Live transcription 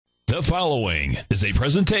The following is a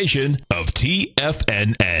presentation of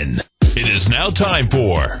TFNN. It is now time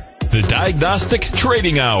for the Diagnostic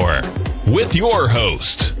Trading Hour with your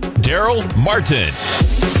host, Darrell Martin.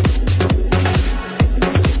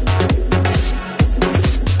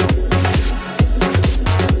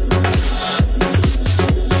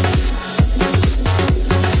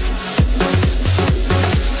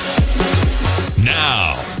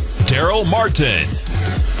 Now, Darrell Martin.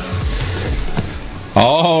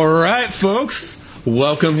 All right, folks.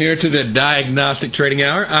 Welcome here to the Diagnostic Trading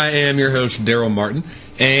Hour. I am your host, Darrell Martin.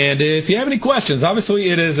 And if you have any questions, obviously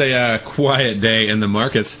it is a quiet day in the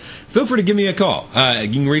markets, feel free to give me a call. You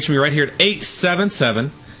can reach me right here at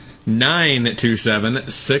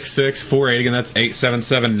 877-927-6648. Again, that's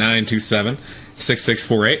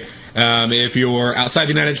 877-927-6648. If you're outside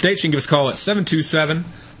the United States, you can give us a call at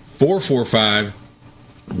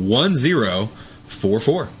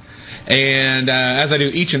 727-445-1044. And as I do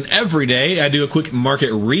each and every day, I do a quick market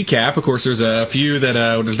recap. Of course, there's a few that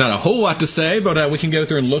there's not a whole lot to say, but we can go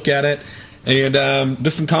through and look at it. And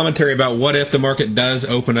just some commentary about what if the market does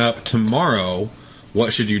open up tomorrow,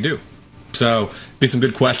 what should you do? So, be some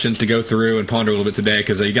good questions to go through and ponder a little bit today,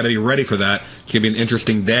 because you got to be ready for that. It's going to be an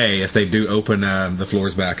interesting day if they do open the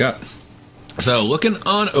floors back up. So, looking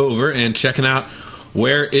on over and checking out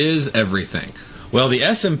where is everything. Well, the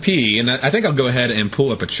S&P, and I think I'll go ahead and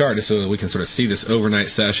pull up a chart just so that we can sort of see this overnight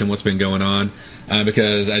session, what's been going on,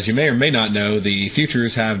 because as you may or may not know, the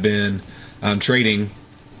futures have been trading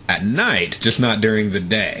at night, just not during the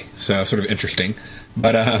day. So sort of interesting.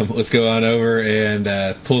 But let's go on over and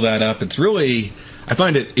pull that up. It's really, I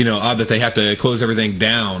find it odd that they have to close everything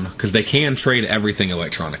down because they can trade everything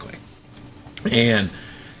electronically. And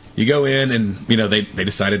you go in and, they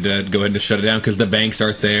decided to go ahead and shut it down because the banks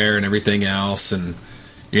aren't there and everything else. And,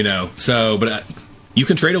 but you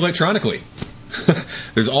can trade electronically.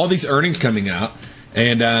 There's all these earnings coming out.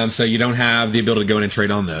 And so you don't have the ability to go in and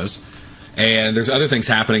trade on those. And there's other things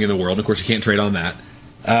happening in the world. Of course, you can't trade on that.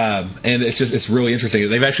 And it's really interesting.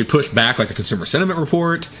 They've actually pushed back like the consumer sentiment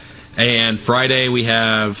report. And Friday we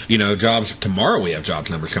have, jobs. Tomorrow we have jobs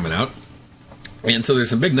numbers coming out. And so there's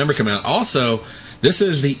some big numbers coming out. Also, this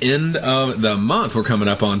is the end of the month we're coming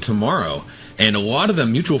up on tomorrow. And a lot of the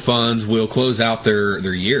mutual funds will close out their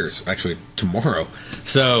years, actually, tomorrow.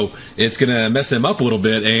 So it's going to mess them up a little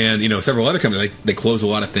bit. And, several other companies, they close a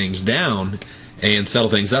lot of things down and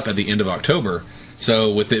settle things up at the end of October.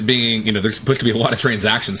 So with it being, there's supposed to be a lot of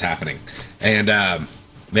transactions happening. And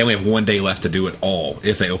they only have 1 day left to do it all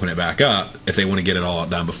if they open it back up, if they want to get it all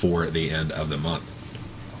done before the end of the month.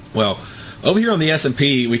 Well, over here on the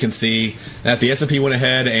S&P, we can see that the S&P went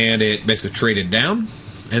ahead and it basically traded down,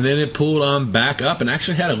 and then it pulled on back up and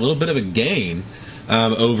actually had a little bit of a gain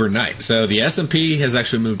overnight. So the S&P has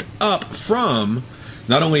actually moved up from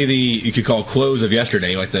not only the, you could call close of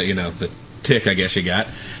yesterday, like the tick, I guess you got,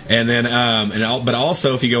 and then but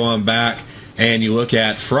also if you go on back and you look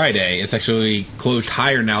at Friday, it's actually closed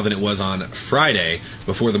higher now than it was on Friday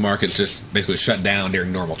before the markets just basically shut down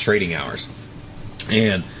during normal trading hours.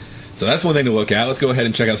 And so that's one thing to look at. Let's go ahead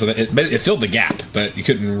and check out. So that it filled the gap, but you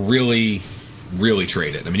couldn't really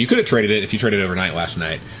trade it. I mean, you could have traded it if you traded overnight last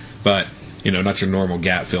night, but not your normal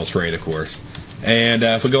gap fill trade, of course. And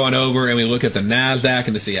if we go on over and we look at the NASDAQ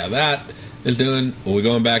and to see how that is doing, well, we're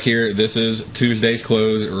going back here. This is Tuesday's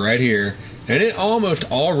close right here, and it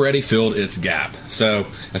almost already filled its gap. So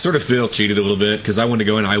I sort of feel cheated a little bit because I wanted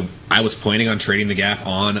to go in. I was planning on trading the gap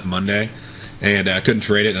on Monday. And I couldn't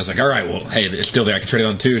trade it, and I was like, all right, well, hey, it's still there. I can trade it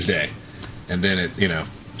on Tuesday. And then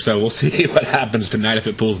so we'll see what happens tonight if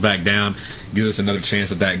it pulls back down, gives us another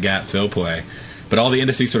chance at that gap fill play. But all the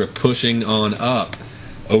indices sort of pushing on up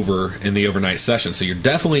over in the overnight session. So you're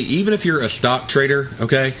definitely, even if you're a stock trader,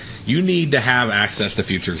 okay, you need to have access to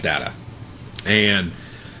futures data. And,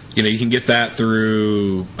 you can get that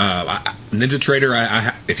through Ninja Trader.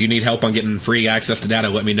 If you need help on getting free access to data,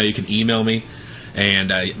 let me know. You can email me. And,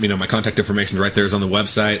 my contact information right there is on the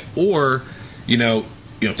website. Or,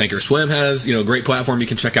 Thinkorswim has, a great platform you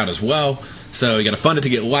can check out as well. So you got to fund it to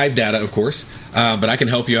get live data, of course. But I can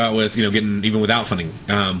help you out with, getting even without funding,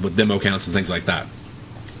 with demo accounts and things like that.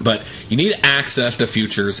 But you need access to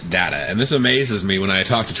futures data. And this amazes me when I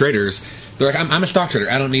talk to traders. They're like, I'm a stock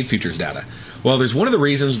trader. I don't need futures data. Well, there's one of the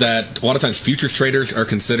reasons that a lot of times futures traders are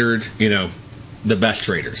considered, the best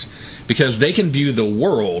traders. Because they can view the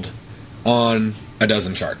world on a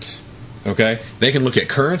dozen charts, okay? They can look at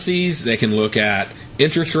currencies, they can look at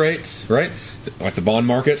interest rates, right? Like the bond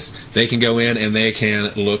markets. They can go in and they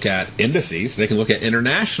can look at indices. They can look at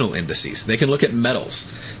international indices. They can look at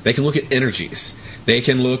metals. They can look at energies. They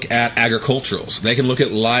can look at agriculturals. They can look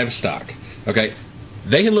at livestock, okay?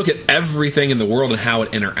 they can look at everything in the world and how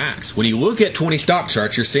it interacts. When you look at 20 stock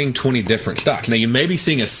charts, you're seeing 20 different stocks. Now, you may be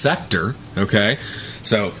seeing a sector, okay?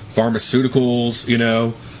 So, pharmaceuticals,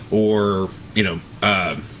 or,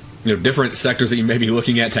 different sectors that you may be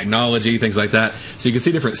looking at, technology, things like that. So you can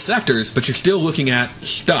see different sectors, but you're still looking at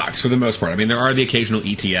stocks for the most part. I mean, there are the occasional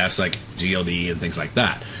ETFs like GLD and things like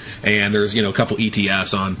that. And there's, a couple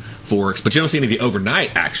ETFs on Forex, but you don't see any of the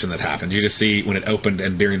overnight action that happens. You just see when it opened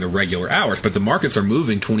and during the regular hours. But the markets are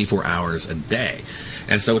moving 24 hours a day.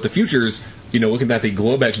 And so with the futures, looking at the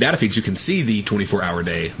Globex data feeds, you can see the 24-hour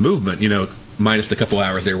day movement, minus the couple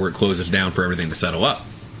hours there where it closes down for everything to settle up.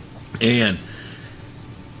 And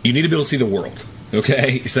you need to be able to see the world,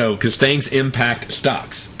 okay? So, because things impact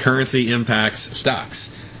stocks. Currency impacts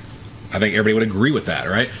stocks. I think everybody would agree with that,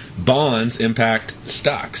 right? Bonds impact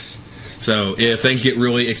stocks. So if things get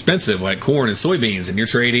really expensive, like corn and soybeans, and you're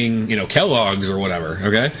trading, Kellogg's or whatever,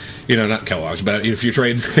 okay? Not Kellogg's, but if you're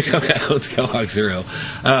trading, it's Kellogg's cereal.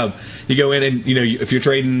 You go in and, if you're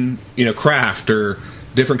trading, Kraft or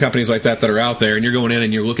different companies like that are out there, and you're going in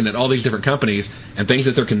and you're looking at all these different companies and things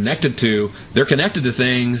that they're connected to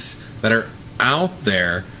things that are out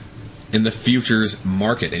there in the futures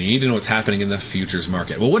market, and you need to know what's happening in the futures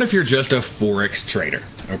market. Well, what if you're just a Forex trader,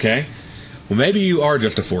 okay? Well, maybe you are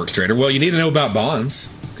just a Forex trader. Well, you need to know about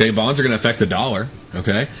bonds, okay? Bonds are going to affect the dollar,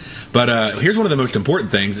 okay? But here's one of the most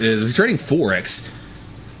important things is if you're trading Forex,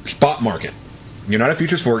 spot market. You're not a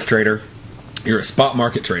futures Forex trader. You're a spot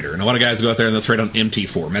market trader. And a lot of guys go out there and they'll trade on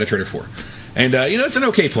MT4, MetaTrader 4. And, it's an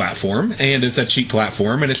okay platform, and it's a cheap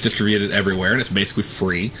platform, and it's distributed everywhere, and it's basically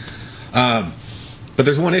free. But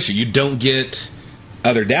there's one issue. You don't get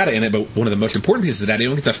other data in it, but one of the most important pieces of data, you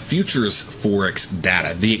don't get the futures Forex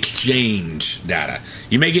data, the exchange data.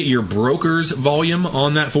 You may get your broker's volume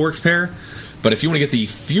on that Forex pair, but if you want to get the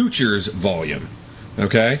futures volume,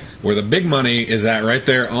 okay, where the big money is at right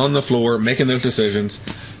there on the floor making those decisions,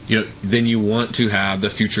 then you want to have the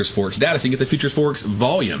futures Forex data so you get the futures Forex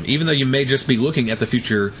volume. Even though you may just be looking at the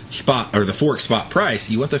future spot or the Forex spot price,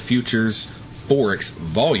 you want the futures Forex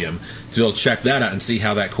volume to be able to check that out and see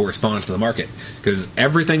how that corresponds to the market. Because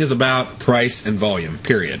everything is about price and volume,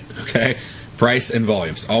 period. Okay? Price and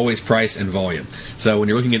volume. It's always price and volume. So when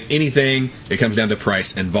you're looking at anything, it comes down to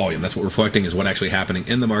price and volume. That's what reflecting is what's actually happening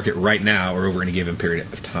in the market right now or over any given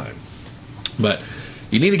period of time. But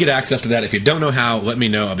you need to get access to that. If you don't know how, let me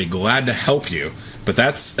know. I'll be glad to help you. But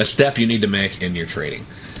that's a step you need to make in your trading.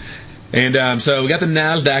 And so we got the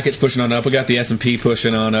NASDAQ, it's pushing on up. We got the S&P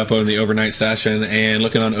pushing on up on the overnight session. And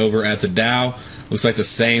looking on over at the Dow, looks like the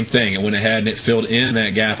same thing. It went ahead and it filled in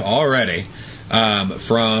that gap already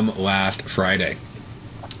from last Friday.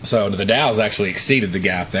 So the Dow's actually exceeded the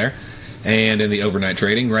gap there. And in the overnight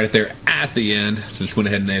trading, right there at the end, just went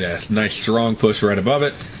ahead and made a nice strong push right above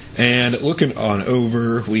it. And looking on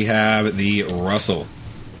over, we have the Russell.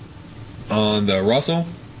 On the Russell,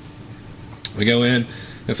 we go in.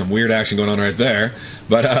 Got some weird action going on right there.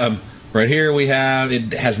 But right here we have,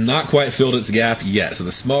 it has not quite filled its gap yet. So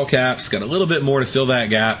the small caps got a little bit more to fill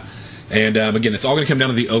that gap. And again, it's all going to come down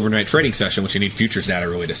to the overnight trading session, which you need futures data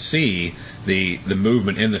really to see the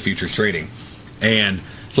movement in the futures trading. And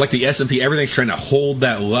it's like the S&P, everything's trying to hold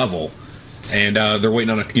that level. And they're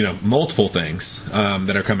waiting on multiple things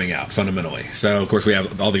that are coming out fundamentally. So, of course, we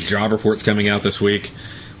have all these job reports coming out this week.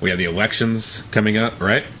 We have the elections coming up,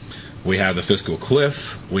 right? We have the fiscal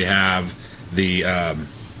cliff. We have the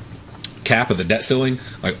cap of the debt ceiling.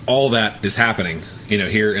 Like, all that is happening,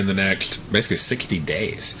 here in the next, basically 60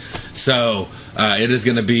 days. So it is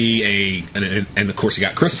going to be and of course you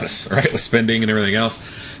got Christmas, right, with spending and everything else.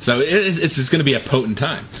 So it's just going to be a potent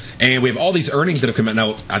time. And we have all these earnings that have come out.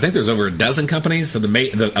 Now, I think there's over a dozen companies of the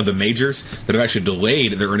majors that have actually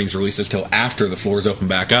delayed their earnings releases till after the floors open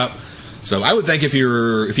back up. So I would think if you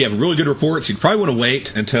have really good reports, you'd probably want to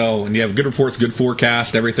wait until, and you have good reports, good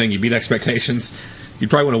forecast, everything, you beat expectations, you'd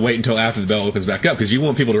probably want to wait until after the bell opens back up because you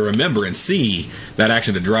want people to remember and see that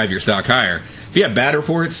action to drive your stock higher. If you have bad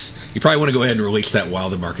reports, you probably want to go ahead and release that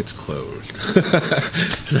while the market's closed.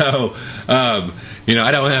 So,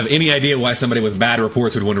 I don't have any idea why somebody with bad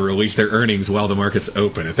reports would want to release their earnings while the market's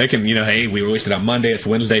open. If they can, hey, we released it on Monday, it's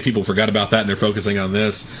Wednesday, people forgot about that and they're focusing on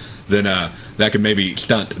this, then that could maybe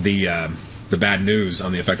stunt the bad news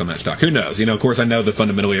on the effect on that stock. Who knows? Of course, I know that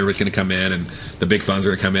fundamentally everybody's going to come in and the big funds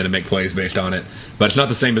are going to come in and make plays based on it. But it's not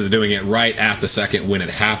the same as doing it right at the second when it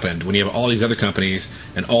happened, when you have all these other companies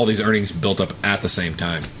and all these earnings built up at the same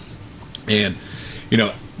time. And,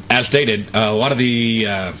 as stated, a lot of the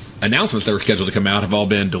announcements that were scheduled to come out have all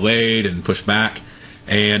been delayed and pushed back.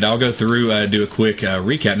 And I'll go through, do a quick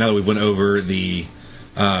recap now that we've went over the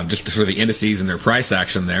just sort of the indices and their price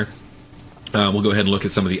action there. We'll go ahead and look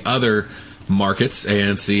at some of the other markets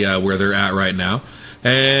and see where they're at right now.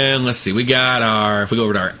 And let's see, if we go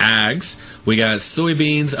over to our ags, we got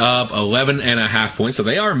soybeans up 11.5 points, so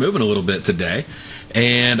they are moving a little bit today.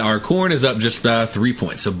 And our corn is up just 3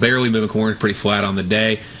 points, so barely moving corn, pretty flat on the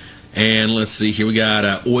day. And let's see here, we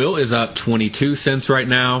got oil is up 22 cents right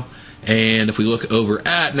now. And if we look over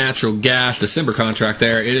at natural gas, December contract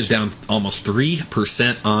there, it is down almost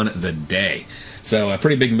 3% on the day. So a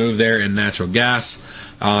pretty big move there in natural gas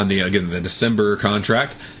on the December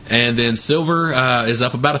contract. And then silver is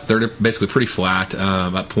up about a third, basically pretty flat,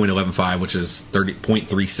 up 0.115, which is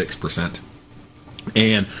 0.36%.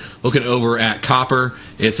 And looking over at copper,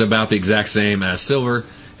 it's about the exact same as silver.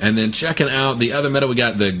 And then checking out the other metal, we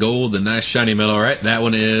got the gold, the nice shiny metal, right? That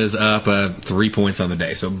one is up 3 points on the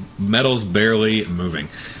day. So metal's barely moving.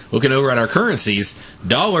 Looking over at our currencies,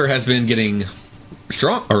 dollar has been getting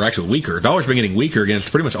strong, or actually weaker. Dollar's been getting weaker against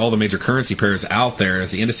pretty much all the major currency pairs out there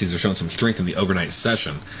as the indices are showing some strength in the overnight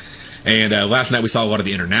session. And last night we saw a lot of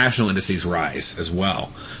the international indices rise as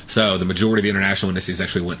well. So the majority of the international indices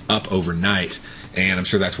actually went up overnight, and I'm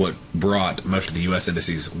sure that's what brought most of the U.S.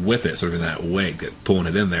 indices with it, sort of in that wake, pulling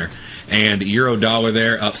it in there. And euro dollar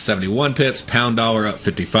there up 71 pips, pound dollar up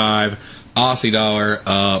 55, Aussie dollar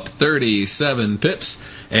up 37 pips,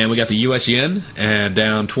 and we got the U.S. yen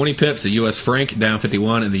down 20 pips, the U.S. franc down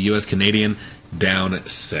 51, and the U.S. Canadian down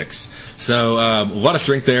 6. So a lot of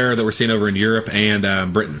strength there that we're seeing over in Europe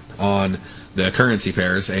and Britain on the currency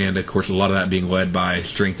pairs, and of course a lot of that being led by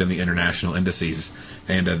strength in the international indices.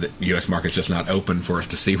 And the U.S. market's just not open for us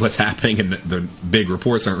to see what's happening, and the big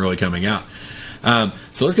reports aren't really coming out.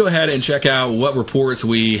 So let's go ahead and check out what reports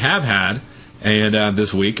we have had and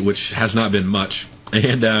this week, which has not been much,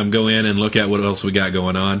 and go in and look at what else we got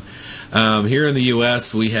going on. Here in the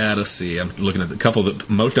U.S., we had, let's see, I'm looking at a couple that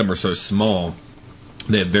most of them are so small,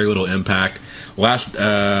 they have very little impact.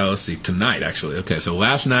 Tonight, actually. Okay, so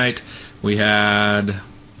last night we had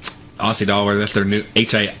Aussie dollar, that's their new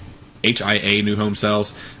HIA new home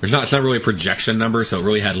sales. It's not really a projection number, so it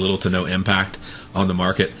really had little to no impact on the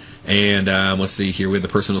market. And let's see here, we had the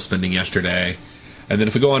personal spending yesterday. And then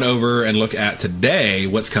if we go on over and look at today,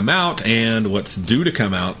 what's come out and what's due to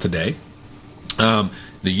come out today, the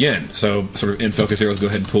yen. So sort of in focus here, let's go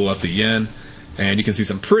ahead and pull up the yen. And you can see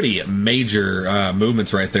some pretty major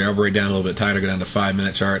movements right there. I'll break down a little bit tighter, go down to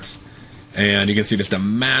 5-minute charts. And you can see just a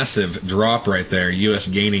massive drop right there. U.S.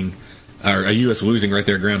 gaining, or U.S. losing right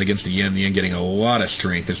there ground against the yen getting a lot of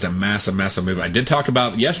strength. Just a massive, massive move. I did talk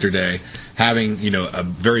about yesterday having, a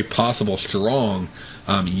very possible strong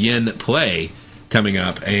yen play coming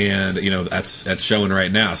up. And, that's showing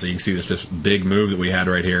right now. So you can see this big move that we had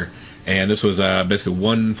right here. And this was basically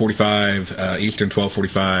 1:45 Eastern,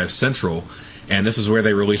 12:45 Central. And this is where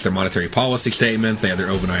they released their monetary policy statement. They had their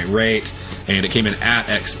overnight rate, and it came in at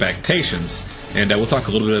expectations. And we'll talk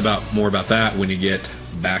a little bit more about that when you get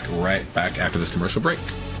right back after this commercial break.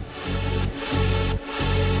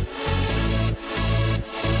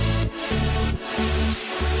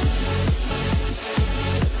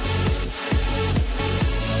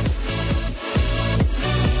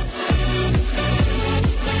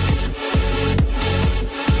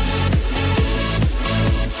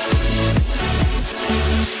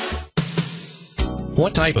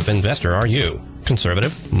 What type of investor are you?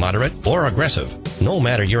 Conservative, moderate, or aggressive? No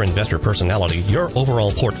matter your investor personality, your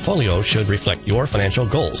overall portfolio should reflect your financial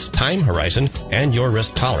goals, time horizon, and your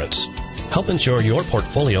risk tolerance. Help ensure your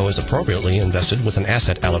portfolio is appropriately invested with an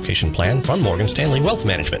asset allocation plan from Morgan Stanley Wealth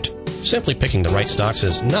Management. Simply picking the right stocks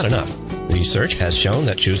is not enough. Research has shown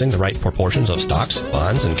that choosing the right proportions of stocks,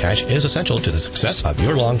 bonds, and cash is essential to the success of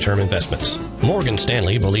your long-term investments. Morgan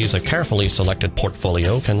Stanley believes a carefully selected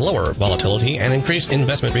portfolio can lower volatility and increase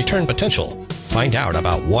investment return potential. Find out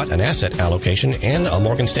about what an asset allocation and a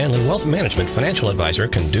Morgan Stanley Wealth Management financial advisor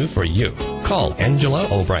can do for you. Call Angela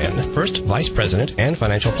O'Brien, First Vice President and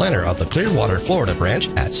Financial Planner of the Clearwater, Florida branch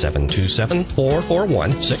at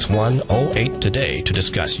 727-441-6108 today to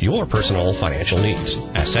discuss your personal financial needs.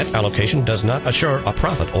 Asset allocation does not assure a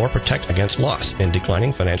profit or protect against loss in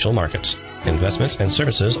declining financial markets. Investments and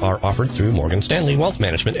services are offered through Morgan Stanley Wealth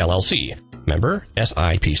Management, LLC. Member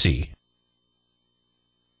SIPC.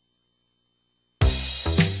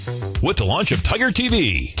 with the launch of Tiger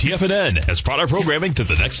TV. TFNN has brought our programming to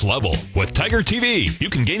the next level. With Tiger TV, you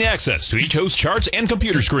can gain access to each host's charts and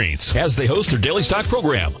computer screens as they host their daily stock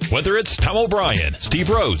program. Whether it's Tom O'Brien, Steve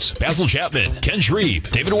Rhodes, Basil Chapman, Ken Shreve,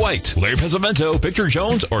 David White, Larry Pesavento, Victor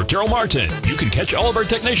Jones, or Darrell Martin, you can catch all of our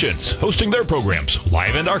technicians hosting their programs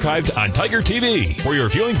live and archived on Tiger TV for your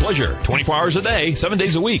viewing pleasure 24 hours a day, 7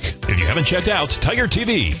 days a week. If you haven't checked out Tiger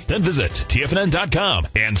TV, then visit TFNN.com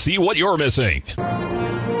and see what you're missing.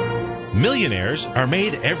 Millionaires are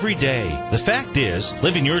made every day. The fact is,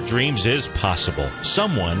 living your dreams is possible.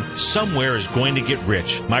 Someone, somewhere is going to get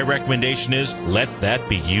rich. My recommendation is, let that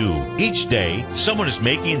be you. Each day, someone is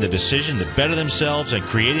making the decision to better themselves and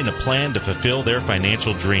creating a plan to fulfill their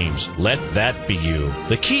financial dreams. Let that be you.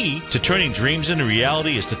 The key to turning dreams into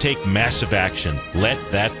reality is to take massive action. Let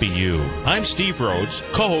that be you. I'm Steve Rhodes,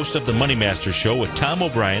 co-host of the Money Master Show with Tom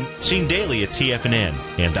O'Brien, seen daily at TFNN,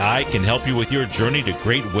 and I can help you with your journey to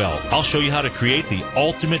great wealth. I'll show you how to create the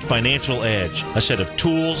ultimate financial edge, a set of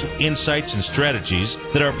tools, insights, and strategies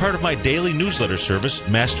that are part of my daily newsletter service,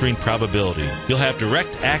 Mastering Probability. You'll have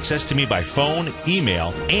direct access to me by phone,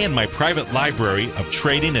 email, and my private library of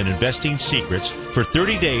trading and investing secrets for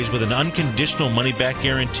 30 days with an unconditional money-back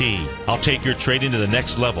guarantee. I'll take your trading to the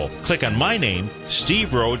next level. Click on my name,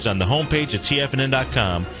 Steve Rhodes, on the homepage of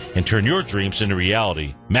TFNN.com and turn your dreams into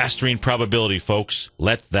reality. Mastering Probability, folks.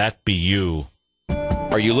 Let that be you.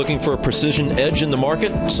 Are you looking for a precision edge in the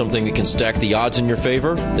market? Something that can stack the odds in your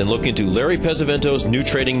favor? Then look into Larry Pesavento's new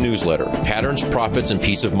trading newsletter, Patterns, Profits, and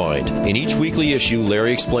Peace of Mind. In each weekly issue,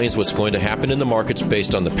 Larry explains what's going to happen in the markets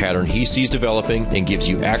based on the pattern he sees developing and gives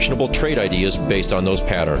you actionable trade ideas based on those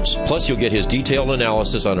patterns. Plus, you'll get his detailed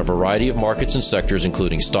analysis on a variety of markets and sectors,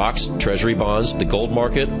 including stocks, treasury bonds, the gold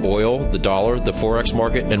market, oil, the dollar, the forex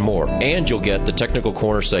market, and more. And you'll get the Technical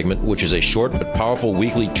Corner segment, which is a short but powerful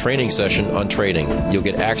weekly training session on trading. You'll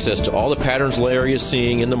get access to all the patterns Larry is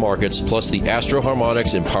seeing in the markets, plus the Astro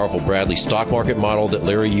Harmonics and powerful Bradley stock market model that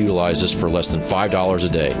Larry utilizes for less than $5 a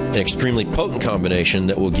day. An extremely potent combination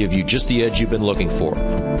that will give you just the edge you've been looking for.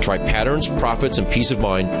 Try Patterns, Profits, and Peace of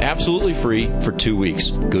Mind absolutely free for 2 weeks.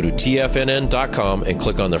 Go to TFNN.com and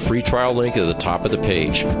click on the free trial link at the top of the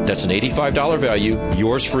page. That's an $85 value,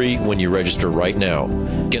 yours free when you register right now.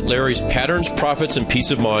 Get Larry's Patterns, Profits, and Peace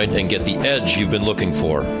of Mind and get the edge you've been looking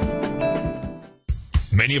for.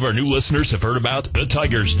 Many of our new listeners have heard about the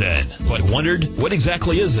Tiger's Den, but wondered, what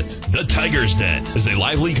exactly is it? The Tiger's Den is a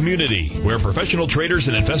lively community where professional traders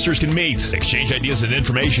and investors can meet, exchange ideas and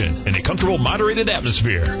information in a comfortable, moderated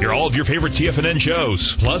atmosphere. Hear all of your favorite TFNN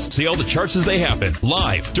shows, plus see all the charts as they happen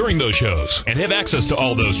live during those shows, and have access to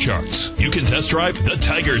all those charts. You can test drive the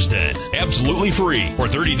Tiger's Den absolutely free for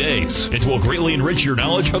 30 days. It will greatly enrich your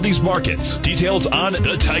knowledge of these markets. Details on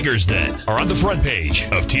the Tiger's Den are on the front page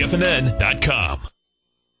of TFNN.com.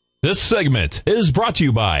 This segment is brought to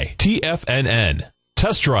you by TFNN.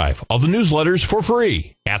 Test drive all the newsletters for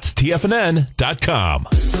free at TFNN.com.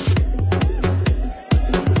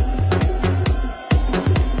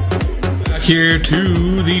 Back here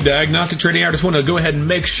to the Diagnostic Trading Hour. I just want to go ahead and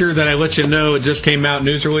make sure that I let you know it just came out,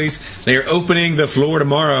 news release. They are opening the floor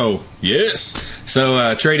tomorrow. Yes.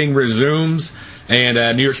 So trading resumes,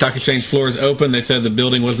 and New York Stock Exchange floor is open. They said the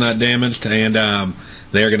building was not damaged, and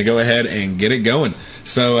they are going to go ahead and get it going.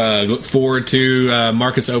 So look forward to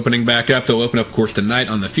markets opening back up. They'll open up, of course, tonight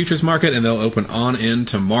on the futures market, and they'll open on in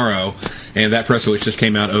tomorrow. And that press release just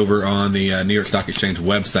came out over on the New York Stock Exchange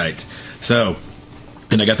website. So,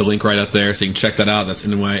 and I got the link right up there, so you can check that out. That's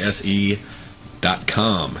NYSE.com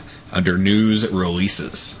under news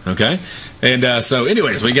releases. Okay? And so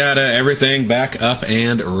anyways, we got everything back up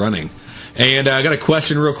and running. And I got a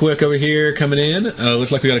question real quick over here coming in.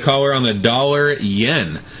 Looks like we got a caller on the dollar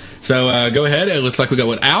yen. So go ahead. It looks like we got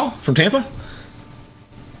what, Al from Tampa?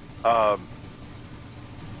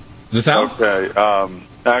 Is this Al? Okay.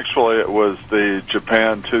 Actually, it was the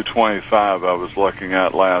Japan 225 I was looking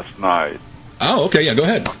at last night. Oh, okay. Yeah, go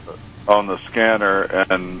ahead. On the scanner,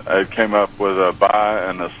 and it came up with a buy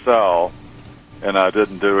and a sell, and I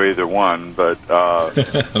didn't do either one. But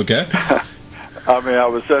okay. I mean, I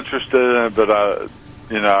was interested in it, but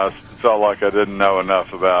I felt like I didn't know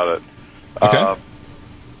enough about it. Okay.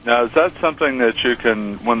 Now, is that something that you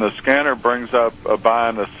can, when the scanner brings up a buy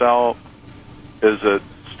and a sell, is it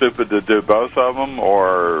stupid to do both of them,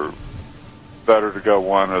 or better to go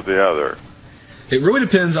one or the other? It really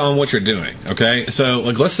depends on what you're doing, okay? So,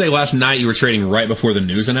 like, let's say last night you were trading right before the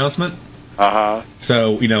news announcement. Uh-huh.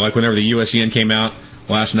 So, like whenever the U.S. yen came out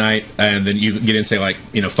last night, and then you get in, say,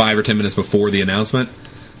 5 or 10 minutes before the announcement,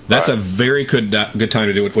 that's right. A very good time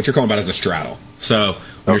to do it. What you're calling about is a straddle. So,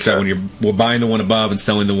 when you're buying the one above and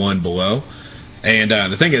selling the one below, And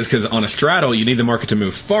the thing is, because on a straddle, you need the market to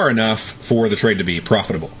move far enough for the trade to be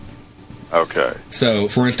profitable. Okay. So,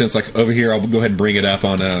 for instance, like over here, I'll go ahead and bring it up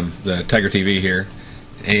on the Tiger TV here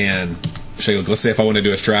and show you. Let's say if I want to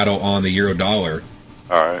do a straddle on the euro dollar.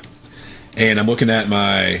 All right. And I'm looking at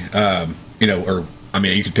my,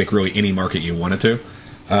 you could pick really any market you wanted to.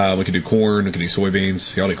 We could do corn, we could do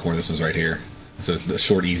soybeans. Y'all do corn. This one's right here. So it's the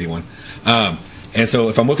short, easy one. And so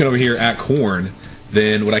if I'm looking over here at corn,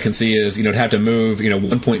 then what I can see is, it'd have to move,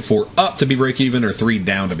 1.4 up to be break even or 3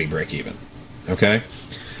 down to be break even. Okay?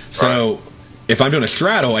 So if I'm doing a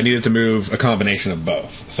straddle, I need it to move a combination of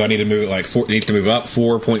both. So I need to move it needs to move up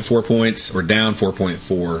 4.4 points or down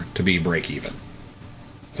 4.4 to be break even.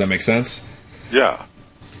 Does that make sense? Yeah.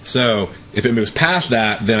 So if it moves past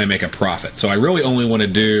that, then I make a profit. So I really only want to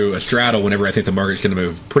do a straddle whenever I think the market's going to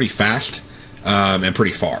move pretty fast and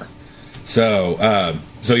pretty far. I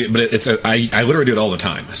literally do it all the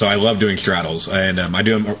time. So I love doing straddles, and I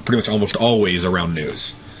do them pretty much almost always around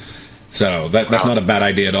news. So that's not a bad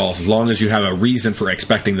idea at all, as long as you have a reason for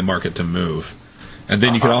expecting the market to move. And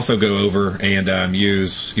then you could also go over and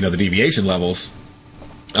use the deviation levels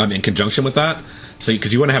in conjunction with that. So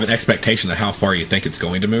because you want to have an expectation of how far you think it's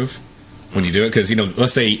going to move when you do it. Because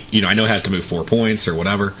let's say I know it has to move 4 points or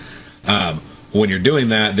whatever. When you're doing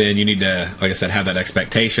that, then you need to, like I said, have that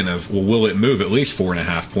expectation of, well, will it move at least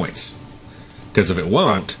 4.5 points? Because if it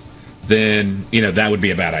won't, then that would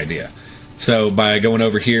be a bad idea. So by going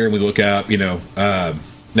over here and we look up, now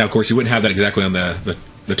of course you wouldn't have that exactly on the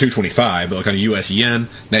 225, but like on a US yen,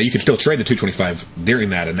 now you can still trade the 225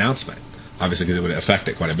 during that announcement, obviously, because it would affect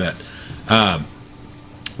it quite a bit.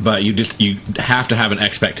 But you have to have an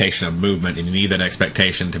expectation of movement, and you need that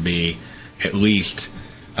expectation to be at least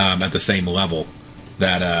at the same level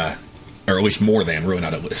that, or at least more than, really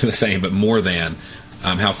not the same, but more than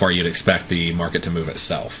how far you'd expect the market to move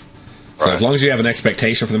itself. So as long as you have an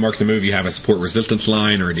expectation for the market to move, you have a support resistance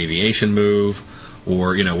line or a deviation move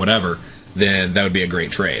or, whatever, then that would be a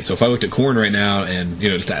great trade. So if I looked at corn right now and,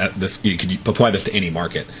 just this, you could apply this to any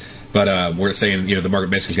market, but we're saying, the market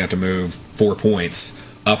basically is going to have to move 4 points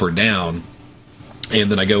up or down,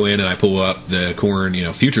 and then I go in and I pull up the corn,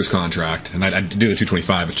 futures contract, and I do the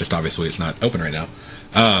 225. It's just obviously it's not open right now.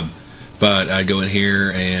 But I go in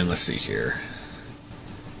here and let's see here.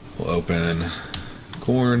 We'll open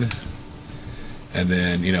corn, and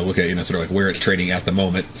then look at sort of like where it's trading at the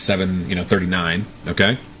moment, 739.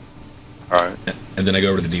 Okay. All right. And then I go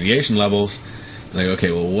over to the deviation levels, and I go,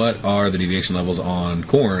 okay, well, what are the deviation levels on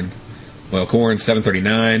corn? Well, corn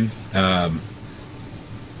 739.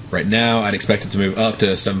 Right now, I'd expect it to move up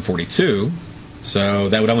to 742, so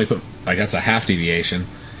that would only put, that's a half deviation.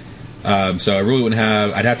 So I really wouldn't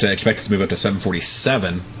have, I'd have to expect it to move up to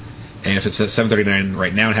 747, and if it's at 739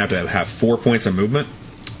 right now, I'd have to have 4 points of movement.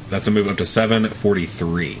 That's a move up to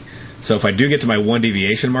 743. So if I do get to my one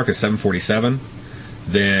deviation mark at 747,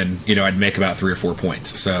 then, I'd make about 3 or 4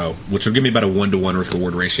 points. So, which would give me about a 1-to-1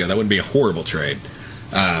 risk-reward ratio. That wouldn't be a horrible trade.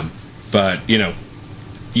 But,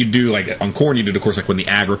 you do, like, on corn, you do, of course, like when the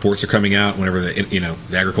ag reports are coming out, whenever the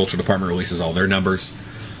agricultural department releases all their numbers.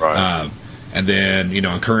 Right. And then,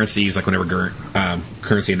 on currencies, like whenever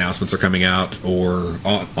currency announcements are coming out, or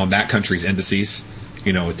on that country's indices,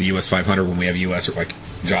 with the US 500, when we have US, like,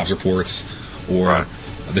 jobs reports, or right.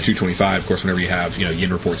 The 225, of course, whenever you have,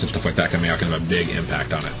 yen reports and stuff like that coming out, can have a big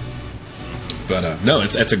impact on it. But, no,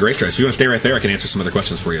 it's a great trade. So if you want to stay right there, I can answer some other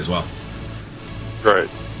questions for you as well. Great.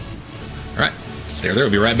 All right. Stay there.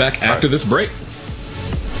 We'll be right back after this break.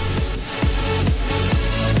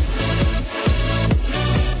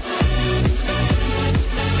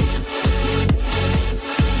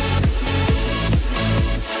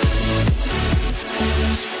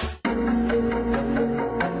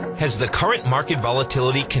 Has the current market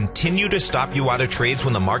volatility continued to stop you out of trades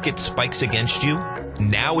when the market spikes against you?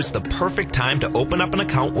 Now is the perfect time to open up an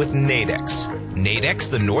account with Nadex. Nadex,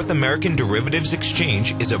 the North American Derivatives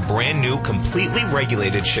Exchange, is a brand new, completely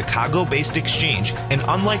regulated Chicago-based exchange, and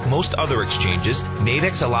unlike most other exchanges,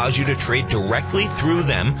 Nadex allows you to trade directly through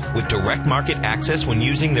them with direct market access when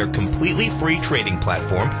using their completely free trading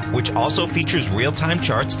platform, which also features real-time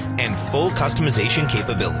charts and full customization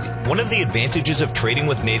capability. One of the advantages of trading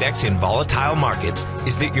with Nadex in volatile markets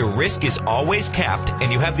is that your risk is always capped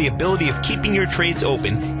and you have the ability of keeping your trades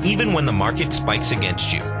open even when the market spikes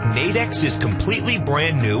against you. Nadex is completely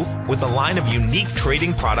brand new with a line of unique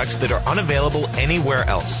trading products that are unavailable anywhere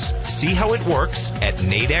else. See how it works at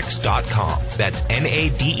nadex.com. That's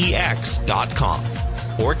NADEX.com.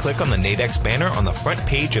 Or click on the Nadex banner on the front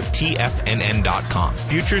page of TFNN.com.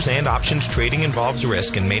 Futures and options trading involves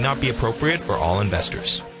risk and may not be appropriate for all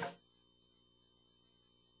investors.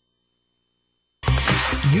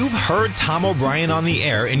 You've heard Tom O'Brien on the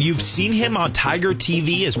air, and you've seen him on Tiger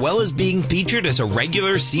TV, as well as being featured as a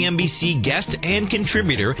regular CNBC guest and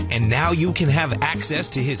contributor, and now you can have access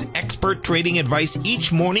to his expert trading advice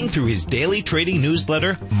each morning through his daily trading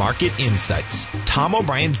newsletter, Market Insights. Tom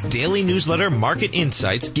O'Brien's daily newsletter, Market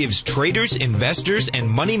Insights, gives traders, investors, and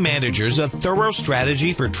money managers a thorough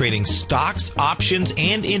strategy for trading stocks, options,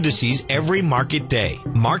 and indices every market day.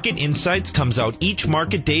 Market Insights comes out each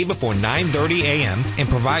market day before 9:30 a.m. and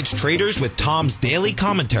provides traders with Tom's daily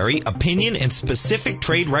commentary, opinion, and specific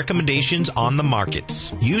trade recommendations on the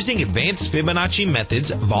markets. Using advanced Fibonacci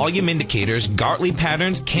methods, volume indicators, Gartley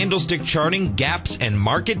patterns, candlestick charting, gaps, and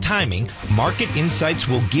market timing, Market Insights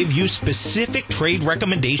will give you specific trade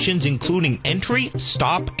recommendations including entry,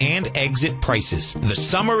 stop, and exit prices. The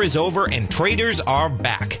summer is over and traders are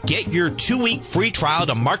back. Get your 2-week free trial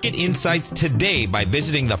to Market Insights today by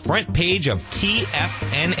visiting the front page of TFNN.com.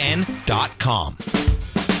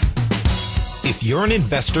 If you're an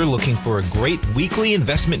investor looking for a great weekly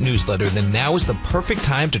investment newsletter, then now is the perfect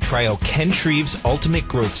time to try out Ken Shreve's Ultimate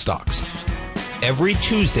Growth Stocks. Every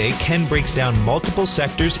Tuesday, Ken breaks down multiple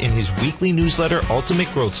sectors in his weekly newsletter,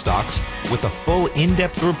 Ultimate Growth Stocks, with a full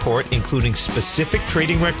in-depth report including specific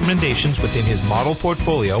trading recommendations within his model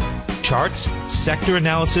portfolio, charts, sector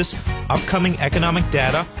analysis, upcoming economic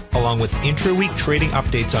data, along with intra-week trading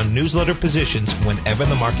updates on newsletter positions whenever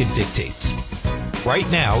the market dictates. Right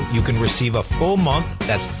now, you can receive a full month,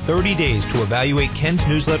 that's 30 days, to evaluate Ken's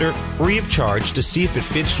newsletter free of charge to see if it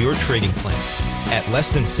fits your trading plan. At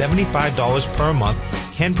less than $75 per month,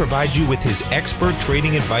 Ken provides you with his expert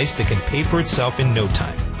trading advice that can pay for itself in no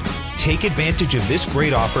time. Take advantage of this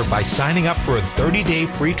great offer by signing up for a 30-day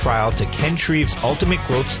free trial to Ken Shreve's Ultimate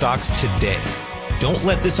Growth Stocks today. Don't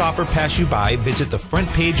let this offer pass you by. Visit the front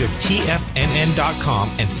page of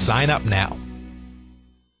TFNN.com and sign up now.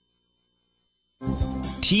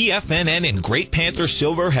 TFNN and Great Panther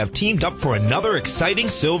Silver have teamed up for another exciting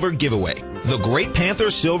silver giveaway. The Great Panther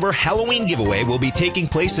Silver Halloween giveaway will be taking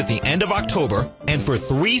place at the end of October, and for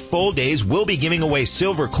 3 full days, we'll be giving away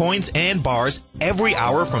silver coins and bars every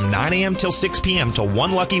hour from 9 a.m. till 6 p.m. to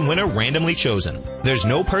one lucky winner randomly chosen. There's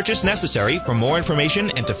no purchase necessary. For more information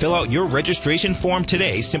and to fill out your registration form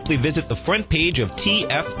today, simply visit the front page of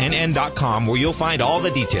TFNN.com where you'll find all the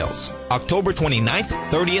details. October 29th,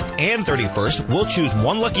 30th, and 31st, we'll choose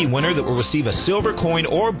one lucky winner that will receive a silver coin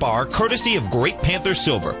or bar courtesy of Great Panther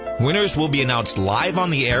Silver. Winners will be announced live on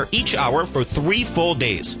the air each hour for 3 full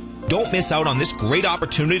days. Don't miss out on this great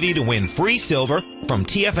opportunity to win free silver from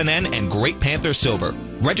TFNN and Great Panther Silver.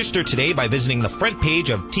 Register today by visiting the front page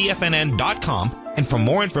of TFNN.com, and for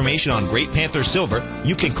more information on Great Panther Silver,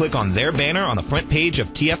 you can click on their banner on the front page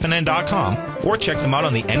of TFNN.com or check them out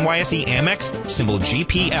on the NYSE Amex, symbol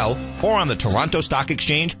GPL, or on the Toronto Stock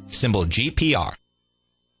Exchange, symbol GPR.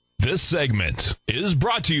 This segment is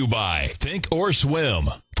brought to you by Think or Swim.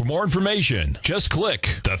 For more information, just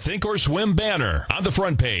click the Think or Swim banner on the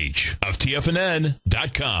front page of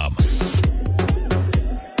TFNN.com.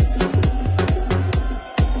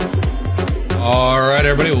 All right,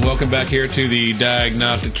 everybody. Well, welcome back here to the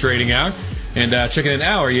Diagnostic Trading Hour. And checking in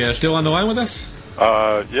now, are you still on the line with us?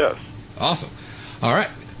 Yes. Awesome. All right.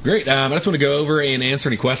 Great. I just want to go over and answer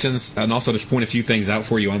any questions and also just point a few things out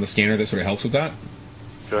for you on the scanner that sort of helps with that.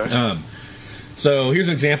 Okay. So here's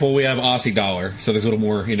an example. We have Aussie dollar. So there's a little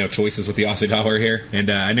more, choices with the Aussie dollar here. And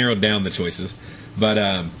I narrowed down the choices. But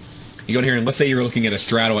you go in here and let's say you're looking at a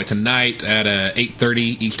straddle like tonight at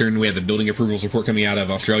 8:30 Eastern. We have the building approvals report coming out of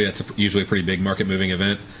Australia. It's usually a pretty big market moving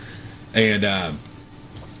event. And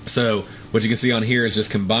so what you can see on here is just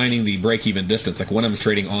combining the break-even distance. Like one of them is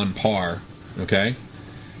trading on par. Okay.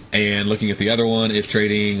 And looking at the other one, it's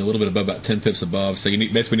trading a little bit above, about 10 pips above. So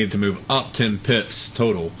you basically need to move up 10 pips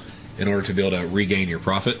total in order to be able to regain your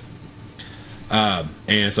profit.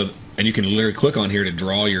 And you can literally click on here to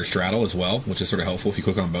draw your straddle as well, which is sort of helpful. If you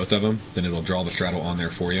click on both of them, then it'll draw the straddle on there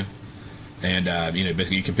for you. And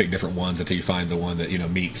basically you can pick different ones until you find the one that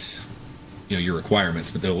meets your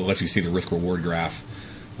requirements. But they'll let you see the risk reward graph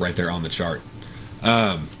right there on the chart.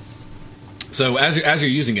 So as you're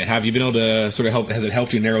using it, have you been able to sort of help? Has it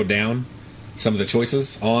helped you narrow down some of the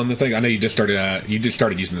choices on the thing? I know you just started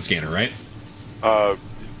using the scanner, right?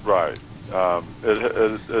 Right.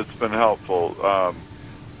 It's been helpful.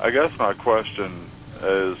 I guess my question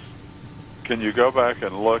is, can you go back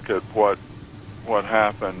and look at what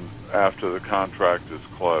happened after the contract is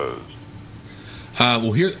closed?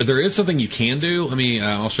 Well, there is something you can do.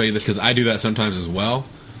 I'll show you this because I do that sometimes as well.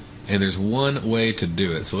 And there's one way to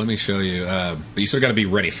do it. So let me show you. But you still got to be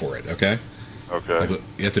ready for it, okay? Okay. Like,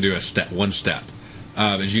 you have to do one step.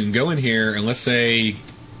 Is you can go in here and let's say,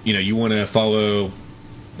 you want to follow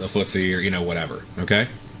the FTSE, or whatever. Okay,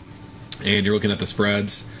 and you're looking at the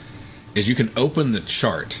spreads. Is you can open the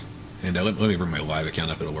chart, and let me bring my live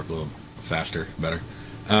account up. It'll work a little faster, better.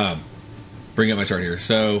 Bring up my chart here.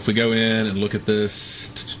 So if we go in and look at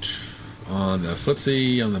this on the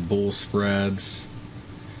FTSE, on the bull spreads,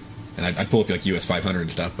 and I'd pull up like US 500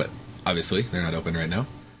 and stuff, but obviously they're not open right now.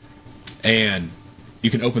 And you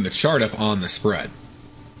can open the chart up on the spread.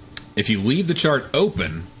 If you leave the chart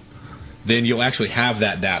open, then you'll actually have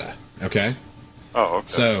that data. Okay? Oh, okay.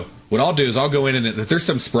 So what I'll do is I'll go in, and if there's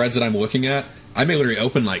some spreads that I'm looking at, I may literally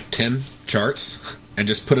open like 10 charts and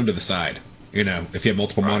just put them to the side. If you have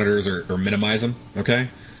multiple monitors, or minimize them. Okay?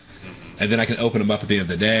 And then I can open them up at the end of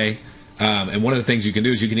the day. And one of the things you can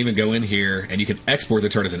do is you can even go in here and you can export the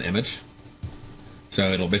chart as an image.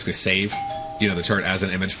 So it'll basically save, the chart as an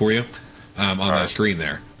image for you on the screen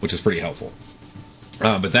there, which is pretty helpful.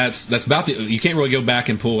 But that's about you can't really go back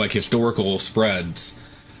and pull like historical spreads,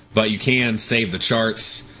 but you can save the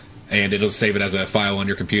charts, and it'll save it as a file on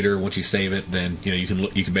your computer. Once you save it, then you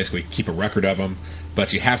can basically keep a record of them,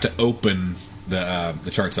 but you have to open the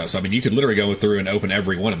charts up. So I mean, you could literally go through and open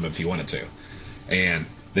every one of them if you wanted to, and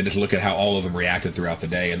then just look at how all of them reacted throughout the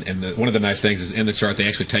day. And one of the nice things is in the chart they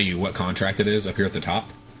actually tell you what contract it is up here at the top.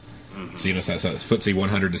 Mm-hmm. So so it's FTSE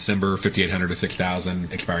 100 December 5800 to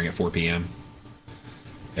 6000 expiring at 4 p.m.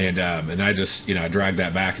 And I just I drag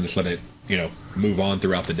that back and just let it move on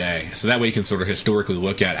throughout the day. So that way you can sort of historically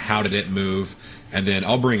look at how did it move, and then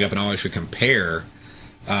I'll bring up and I'll actually compare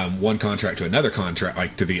one contract to another contract,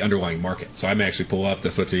 like to the underlying market. So I may actually pull up the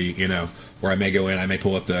FTSE, or I may go in, I may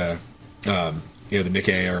pull up the the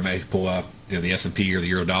Nikkei, or I may pull up the S&P or the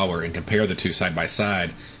Euro Dollar and compare the two side by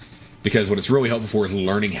side, because what it's really helpful for is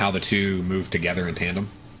learning how the two move together in tandem.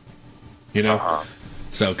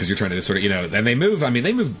 So because you're trying to sort of and they move. I mean,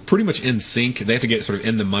 they move pretty much in sync. They have to get sort of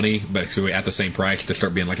in the money, but at the same price to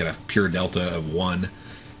start being like at a pure delta of 1,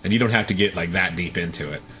 and you don't have to get like that deep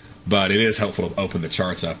into it. But it is helpful to open the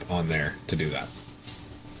charts up on there to do that.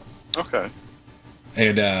 Okay.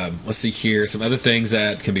 And let's see here. Some other things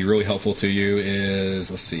that can be really helpful to you is,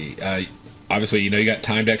 let's see. Obviously, you got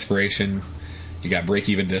timed expiration, you got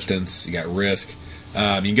break-even distance, you got risk.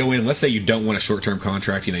 You can go in. Let's say you don't want a short-term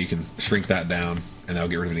contract. You can shrink that down, and that'll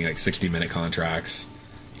get rid of any like 60-minute contracts,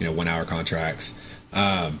 1-hour contracts.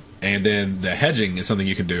 And then the hedging is something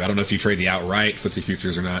you can do. I don't know if you trade the outright FTSE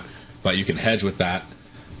futures or not, but you can hedge with that.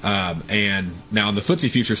 And now on the FTSE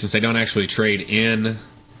futures, since they don't actually trade in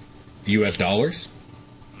U.S. dollars,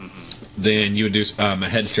 then you would do a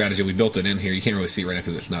hedge strategy. We built it in here. You can't really see it right now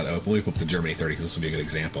because it's not open. Let me put up the Germany 30 because this will be a good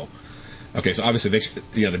example. Okay, so obviously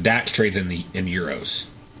the DAX trades in euros.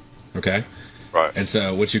 Okay, right. And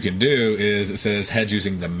so what you can do is it says hedge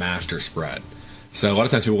using the master spread. So a lot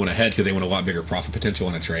of times people want to hedge because they want a lot bigger profit potential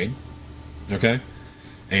in a trade. Okay,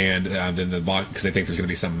 and then because they think there's going to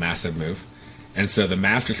be some massive move. And so the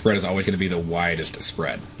master spread is always going to be the widest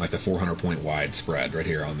spread, like the 400-point wide spread right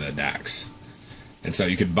here on the DAX. And so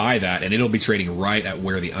you could buy that, and it'll be trading right at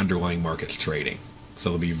where the underlying market's trading. So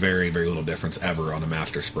there'll be very, very little difference ever on a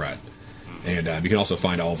master spread. And you can also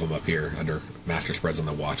find all of them up here under master spreads on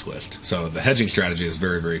the watch list. So the hedging strategy is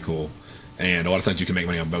very, very cool. And a lot of times you can make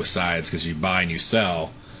money on both sides because you buy and you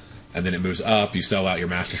sell, and then it moves up, you sell out your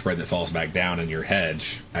master spread, and it falls back down, and your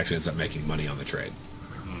hedge actually ends up making money on the trade.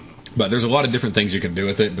 But there's a lot of different things you can do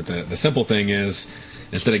with it. But the simple thing is,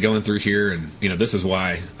 instead of going through here, and this is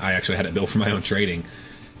why I actually had it built for my own trading,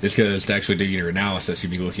 is because to actually do your analysis,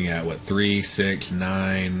 you'd be looking at 3, 6,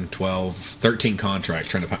 9, 12, 13 contracts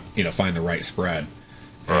trying to find the right spread.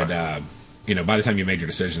 Right. And by the time you made your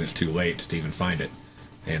decision, it's too late to even find it.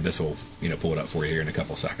 And this will pull it up for you here in a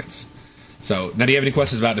couple seconds. So now, do you have any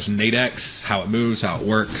questions about this Nadex, how it moves, how it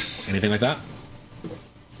works, anything like that?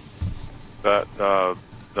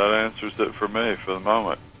 That answers it for me for the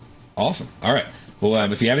moment. Awesome. All right.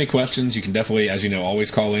 Well, if you have any questions, you can definitely, as you know, always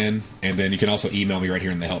call in, and then you can also email me right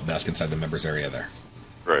here in the help desk inside the members area there.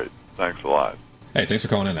 Great. Thanks a lot. Hey, thanks for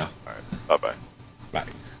calling in now. All right. Bye-bye. Bye.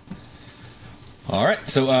 All right.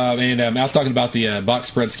 So, I was talking about the box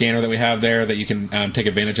spread scanner that we have there that you can take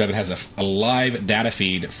advantage of. It has a live data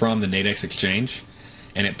feed from the Nadex exchange,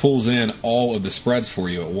 and it pulls in all of the spreads for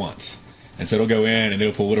you at once. And so it'll go in and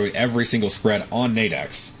it'll pull literally every single spread on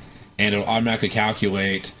Nadex, and it'll automatically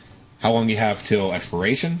calculate how long you have till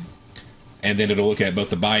expiration, and then it'll look at both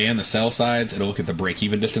the buy and the sell sides. It'll look at the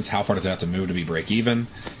break-even distance, how far does it have to move to be break-even.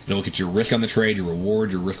 It'll look at your risk on the trade, your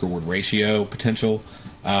reward, your risk-reward ratio potential,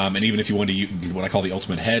 and even if you want to use what I call the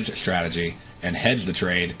ultimate hedge strategy and hedge the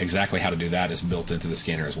trade, exactly how to do that is built into the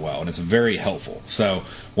scanner as well, and it's very helpful. So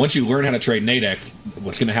once you learn how to trade Nadex,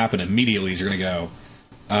 what's going to happen immediately is you're going to go,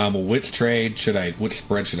 which spread should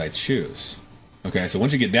I choose? Okay, so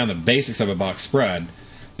once you get down the basics of a box spread,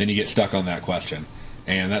 then you get stuck on that question.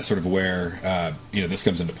 And that's sort of where, this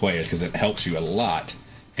comes into play, is because it helps you a lot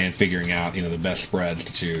in figuring out, the best spreads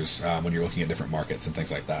to choose when you're looking at different markets and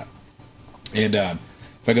things like that. And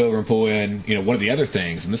if I go over and pull in, one of the other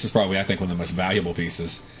things, and this is probably, I think, one of the most valuable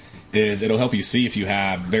pieces, is it'll help you see if you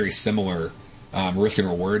have very similar risk and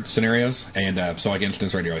reward scenarios. And so, like,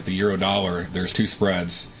 instance right here, like the euro dollar, there's two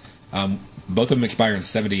spreads. Both of them expire in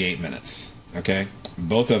 78 minutes. Okay?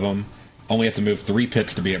 Both of them only have to move 3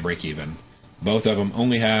 pips to be at break even. Both of them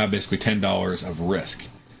only have basically $10 of risk.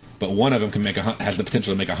 But one of them has the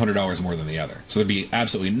potential to make $100 more than the other. So there'd be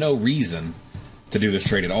absolutely no reason to do this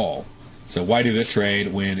trade at all. So why do this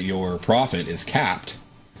trade when your profit is capped,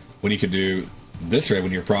 when you could do this trade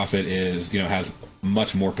when your profit is, has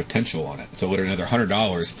much more potential on it? So literally another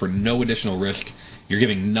 $100 for no additional risk. You're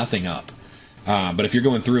giving nothing up. But if you're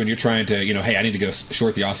going through and you're trying to, hey, I need to go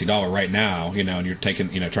short the Aussie dollar right now, and you're taking,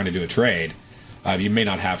 trying to do a trade, you may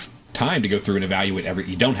not have time to go through and evaluate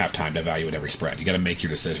you don't have time to evaluate every spread. You got to make your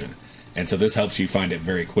decision. And so this helps you find it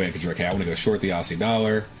very quick, because you're like, okay, I want to go short the Aussie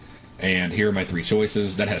dollar, and here are my 3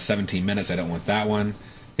 choices. That has 17 minutes. I don't want that one.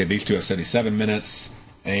 Okay, these two have 77 minutes,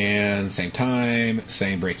 and same time,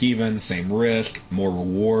 same break even, same risk, more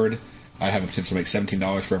reward. I have a potential to make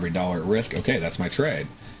 $17 for every dollar at risk. Okay, that's my trade.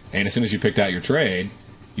 And as soon as you picked out your trade,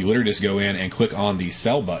 you literally just go in and click on the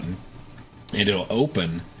sell button, and it'll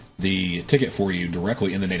open the ticket for you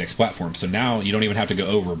directly in the Nadex platform. So now you don't even have to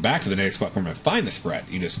go back to the Nadex platform and find the spread.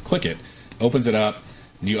 You just click it, opens it up,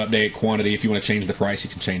 and you update quantity. If you want to change the price, you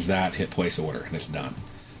can change that, hit place order, and it's done.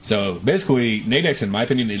 So basically, Nadex, in my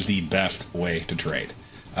opinion, is the best way to trade,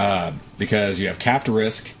 because you have capped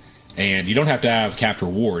risk, and you don't have to have capped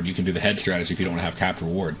reward. You can do the hedge strategy if you don't want to have capped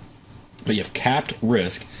reward. But you have capped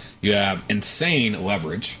risk. You have insane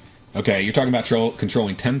leverage. Okay, you're talking about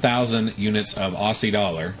controlling 10,000 units of Aussie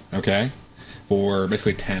dollar, okay, for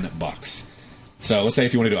basically $10. So let's say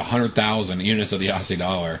if you want to do 100,000 units of the Aussie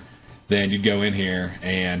dollar, then you'd go in here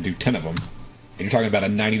and do 10 of them, and you're talking about a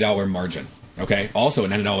 $90 margin, okay? Also a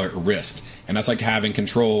 $90 risk, and that's like having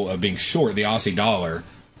control of being short the Aussie dollar,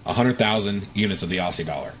 100,000 units of the Aussie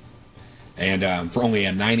dollar, and for only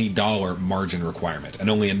a $90 margin requirement, and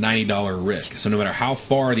only a $90 risk. So no matter how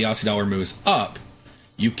far the Aussie dollar moves up,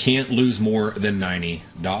 you can't lose more than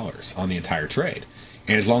 $90 on the entire trade.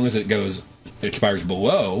 And as long as it expires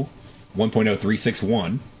below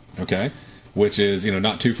 1.0361, okay, which is,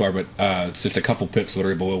 not too far, but it's just a couple pips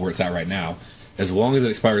literally below where it's at right now. As long as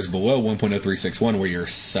it expires below 1.0361, where you're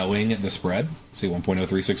selling the spread, see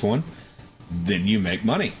 1.0361, then you make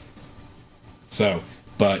money. So,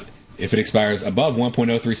 but if it expires above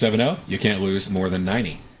 1.0370, you can't lose more than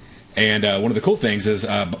 90. And one of the cool things is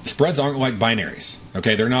spreads aren't like binaries.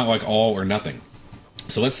 Okay, they're not like all or nothing.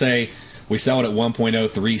 So let's say we sell it at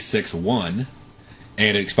 1.0361,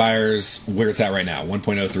 and it expires where it's at right now,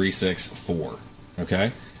 1.0364.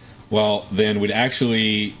 Okay, well then we'd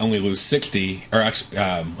actually only lose 60, or actually,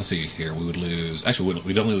 let's see here, we'd only lose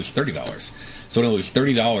 $30. So we'd only lose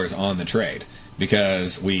 $30 on the trade,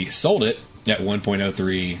 because we sold it at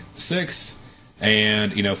 1.036.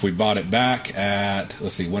 And, if we bought it back at,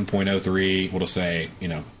 let's see, 1.03, we'll just say,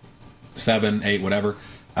 7, 8, whatever,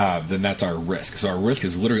 then that's our risk. So our risk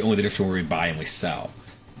is literally only the difference where we buy and we sell.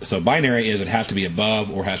 So binary is it has to be above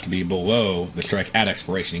or has to be below the strike at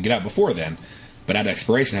expiration. You can get out before then, but at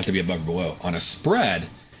expiration it has to be above or below. On a spread,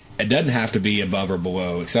 it doesn't have to be above or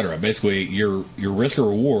below, etc. Basically, your risk or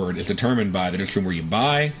reward is determined by the difference between where you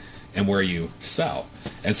buy and where you sell.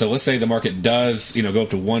 And so let's say the market does, go up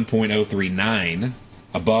to 1.039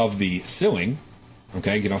 above the ceiling.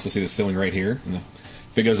 Okay, you can also see the ceiling right here. And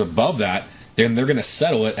if it goes above that, then they're going to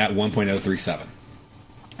settle it at 1.037.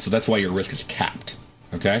 So that's why your risk is capped.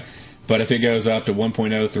 Okay, but if it goes up to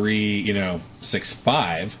 1.03,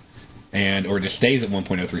 65, or just stays at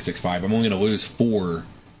 1.0365, I'm only going to lose 4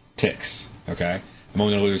 ticks. Okay, I'm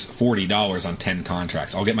only going to lose $40 on 10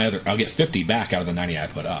 contracts. I'll get 50 back out of the 90 I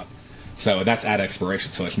put up. So that's at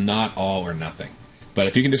expiration. So it's not all or nothing. But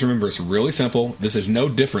if you can just remember, it's really simple. This is no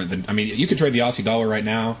different than, you can trade the Aussie dollar right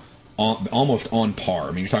now almost on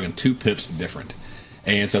par. You're talking 2 pips different.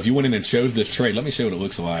 And so if you went in and chose this trade, let me show what it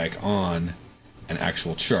looks like on an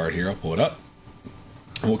actual chart here. I'll pull it up.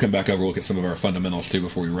 And we'll come back over, look at some of our fundamentals too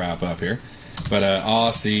before we wrap up here. But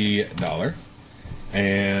Aussie dollar.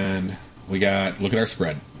 And we got, look at our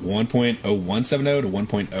spread, 1.0170 to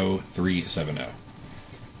 1.0370.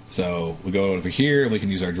 So we go over here and we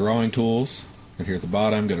can use our drawing tools. Right here at the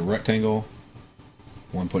bottom, go to rectangle,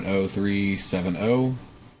 1.0370,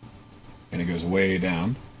 and it goes way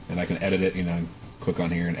down. And I can edit it, click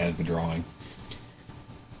on here and edit the drawing.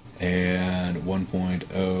 And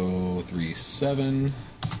 1.037,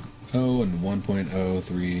 and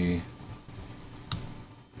 1.03,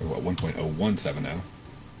 or what, 1.0170.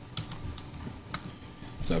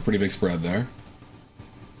 So a pretty big spread there.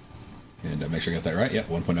 And make sure you got that right. Yep,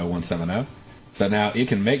 1.0170. So now it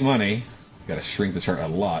can make money. Got to shrink the chart a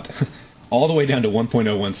lot. All the way down to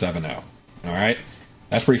 1.0170. All right?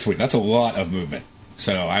 That's pretty sweet. That's a lot of movement.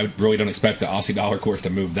 So I really don't expect the Aussie dollar course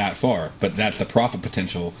to move that far. But that's the profit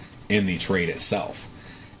potential in the trade itself.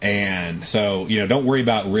 And so, don't worry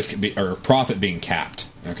about risk or profit being capped.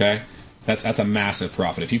 Okay? That's a massive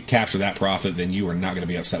profit. If you capture that profit, then you are not going to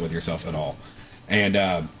be upset with yourself at all. And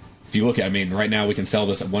if you look at, right now we can sell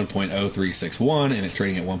this at 1.0361, and it's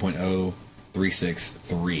trading at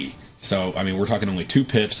 1.0363. So, we're talking only 2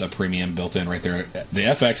 pips of premium built in right there. The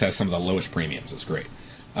FX has some of the lowest premiums. It's great.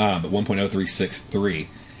 But 1.0363.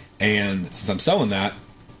 And since I'm selling that,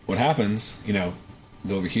 what happens, go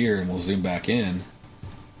over here and we'll zoom back in.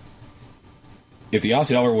 If the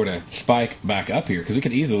Aussie dollar were to spike back up here, because it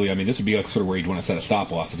could easily, this would be sort of where you'd want to set a stop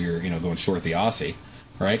loss if you're, going short the Aussie,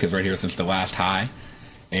 right? Because right here, since the last high,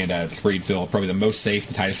 and it's where you'd feel probably the most safe,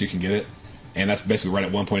 the tightest you can get it. And that's basically right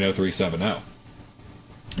at 1.0370.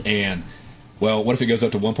 And, well, what if it goes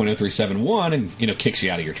up to 1.0371 and, kicks you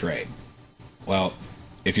out of your trade? Well,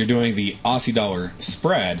 if you're doing the Aussie dollar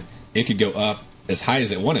spread, it could go up as high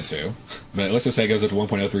as it wanted to. But let's just say it goes up to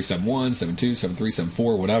 1.0371, 72, 73,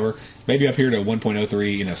 74, whatever. Maybe up here to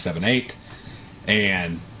 1.03, 78,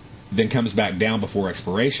 and then comes back down before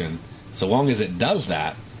expiration. So long as it does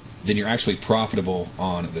that, then you're actually profitable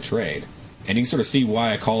on the trade. And you can sort of see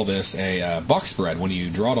why I call this a box spread. When you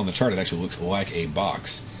draw it on the chart, it actually looks like a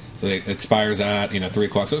box. So it expires at 3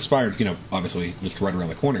 o'clock. So it expired, obviously just right around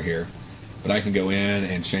the corner here. But I can go in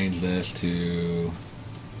and change this to,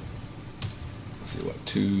 let's see,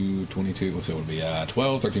 2:22. Let's see, what would be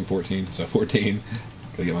 12, 13, 14. So 14.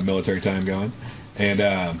 Gotta get my military time going.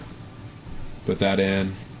 And put that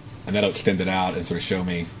in. And that'll extend it out and sort of show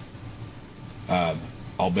me.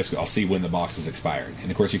 I'll see when the box is expiring. And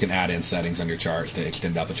of course you can add in settings on your charts to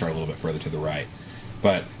extend out the chart a little bit further to the right.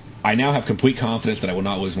 But I now have complete confidence that I will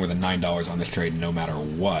not lose more than $9 on this trade no matter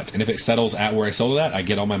what. And if it settles at where I sold it at, I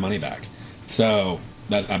get all my money back. So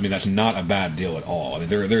that's not a bad deal at all.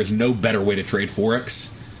 There is no better way to trade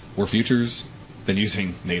Forex or futures than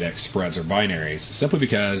using Nadex spreads or binaries, simply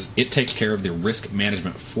because it takes care of the risk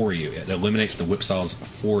management for you. It eliminates the whipsaws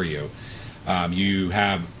for you. You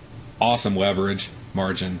have awesome leverage,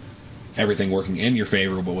 margin, everything working in your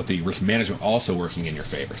favor, but with the risk management also working in your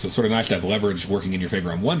favor. So it's sort of nice to have leverage working in your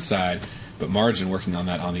favor on one side, but margin working on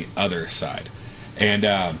that on the other side. And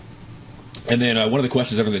then one of the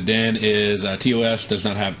questions over in the den is TOS does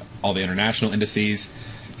not have all the international indices.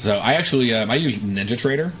 So I actually I use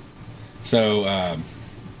NinjaTrader. So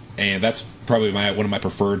and that's probably one of my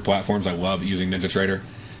preferred platforms. I love using NinjaTrader.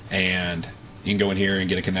 And you can go in here and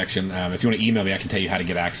get a connection. If you want to email me, I can tell you how to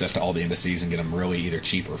get access to all the indices and get them really either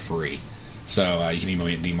cheap or free. So you can email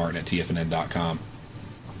me at dmartin@tfnn.com,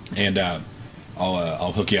 and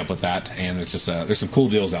I'll hook you up with that. And it's just there's some cool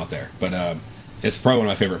deals out there, but it's probably one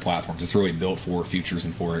of my favorite platforms. It's really built for futures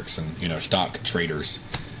and forex and stock traders,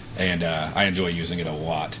 and I enjoy using it a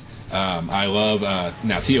lot. I love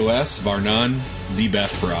now TOS, bar none, the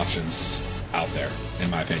best for options out there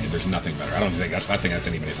in my opinion. There's nothing better. I think that's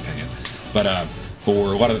anybody's opinion. But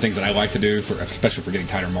for a lot of the things that I like to do, especially for getting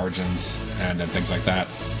tighter margins and things like that,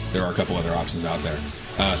 there are a couple other options out there.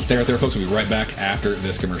 Stay right there, folks. We'll be right back after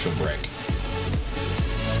this commercial break.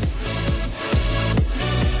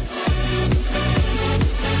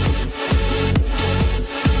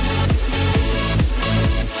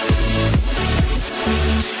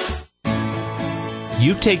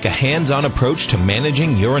 You take a hands-on approach to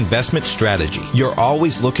managing your investment strategy. You're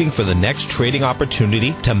always looking for the next trading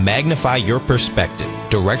opportunity to magnify your perspective.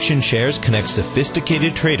 Direction Shares connects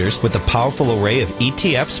sophisticated traders with a powerful array of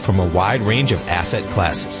ETFs from a wide range of asset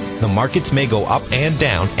classes. The markets may go up and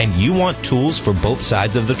down, and you want tools for both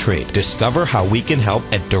sides of the trade. Discover how we can help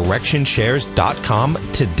at DirectionShares.com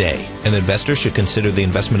today. An investor should consider the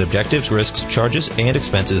investment objectives, risks, charges, and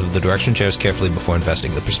expenses of the Direction Shares carefully before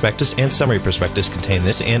investing. The prospectus and summary prospectus contain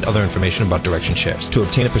this and other information about Direction Shares. To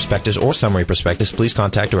obtain a prospectus or summary prospectus, please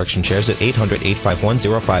contact Direction Shares at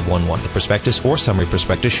 800-851-0511. The prospectus or summary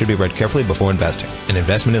prospectus should be read carefully before investing. An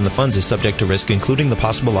investment in the funds is subject to risk, including the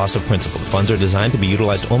possible loss of principal. The funds are designed to be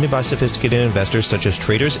utilized only by sophisticated investors such as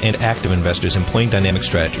traders and active investors employing dynamic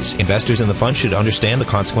strategies. Investors in the fund should understand the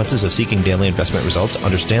consequences of seeking daily investment results,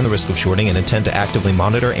 understand the risk of shorting, and intend to actively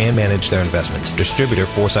monitor and manage their investments. Distributor,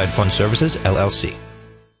 Foreside Fund Services, LLC.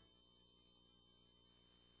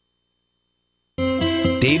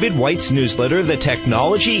 David White's newsletter, The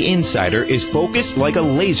Technology Insider, is focused like a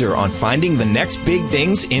laser on finding the next big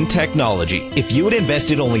things in technology. If you had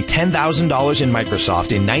invested only $10,000 in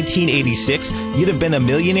Microsoft in 1986, you'd have been a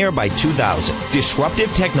millionaire by 2000.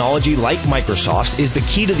 Disruptive technology like Microsoft's is the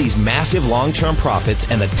key to these massive long-term profits,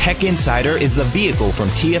 and the Tech Insider is the vehicle from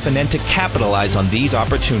TFNN to capitalize on these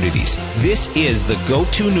opportunities. This is the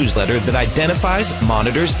go-to newsletter that identifies,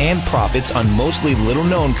 monitors, and profits on mostly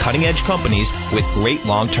little-known cutting-edge companies with great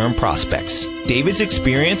long-term prospects. David's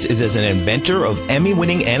experience is as an inventor of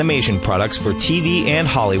Emmy-winning animation products for TV and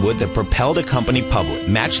Hollywood that propelled a company public.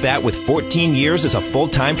 Match that with 14 years as a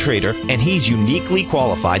full-time trader, and he's uniquely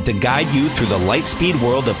qualified to guide you through the light-speed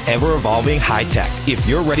world of ever-evolving high-tech. If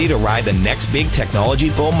you're ready to ride the next big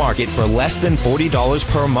technology bull market for less than $40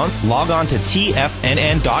 per month, log on to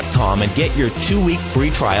TFNN.com and get your 2-week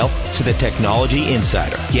free trial to the Technology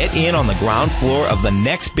Insider. Get in on the ground floor of the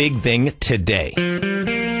next big thing today.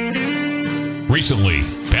 Recently,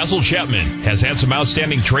 Basil Chapman has had some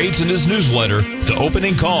outstanding trades in his newsletter, The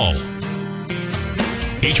Opening Call.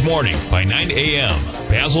 Each morning by 9 a.m.,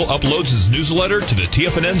 Basil uploads his newsletter to the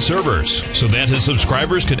TFNN servers so that his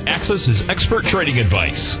subscribers can access his expert trading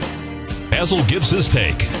advice. Basil gives his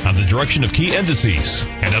take on the direction of key indices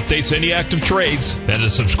and updates any active trades that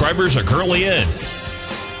his subscribers are currently in.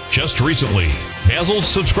 Just recently, Basil's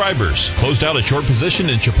subscribers closed out a short position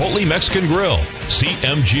in Chipotle Mexican Grill,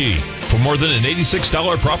 CMG, for more than an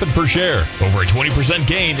 $86 profit per share, over a 20%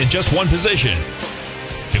 gain in just one position.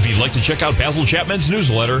 If you'd like to check out Basil Chapman's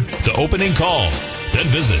newsletter, The Opening Call, then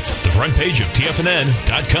visit the front page of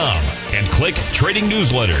TFNN.com and click Trading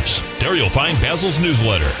Newsletters. There you'll find Basil's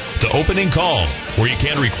newsletter, The Opening Call, where you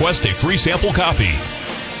can request a free sample copy.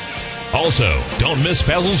 Also, don't miss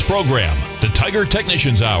Basil's program, The Tiger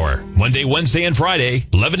Technicians Hour, Monday, Wednesday, and Friday,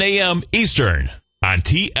 11 a.m. Eastern, on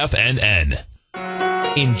TFNN.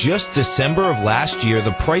 In just December of last year,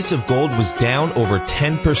 the price of gold was down over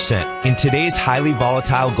 10%. In today's highly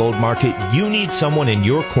volatile gold market, you need someone in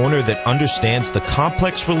your corner that understands the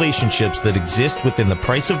complex relationships that exist within the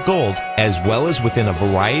price of gold, as well as within a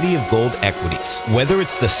variety of gold equities. Whether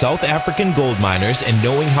it's the South African gold miners and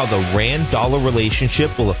knowing how the Rand-dollar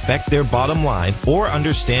relationship will affect their bottom line, or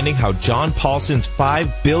understanding how John Paulson's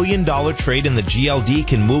 $5 billion trade in the GLD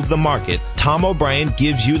can move the market, Tom O'Brien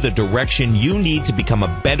gives you the direction you need to become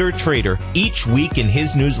a better trader each week in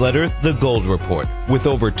his newsletter, The Gold Report. With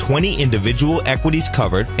over 20 individual equities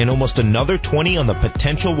covered and almost another 20 on the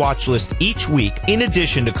potential watch list each week, in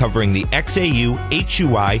addition to covering the XAU,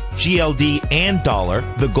 HUI, GLD, and dollar,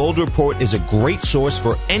 The Gold Report is a great source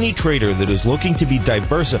for any trader that is looking to be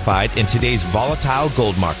diversified in today's volatile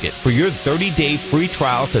gold market. For your 30-day free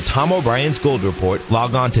trial to Tom O'Brien's Gold Report,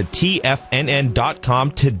 log on to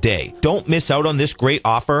TFNN.com today. Don't miss out on this great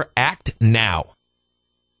offer. Act now.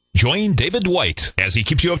 Join David White as he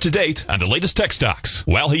keeps you up to date on the latest tech stocks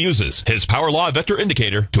while he uses his Power Law Vector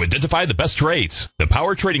Indicator to identify the best trades. The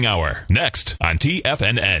Power Trading Hour, next on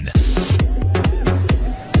TFNN.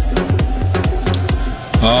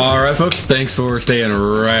 All right, folks, thanks for staying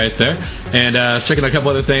right there. And checking a couple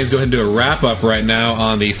other things, go ahead and do a wrap-up right now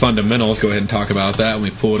on the fundamentals. Go ahead and talk about that when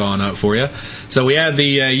we pull it on up for you. So we had the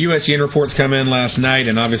U.S. yen reports come in last night,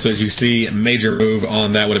 and obviously, as you see, a major move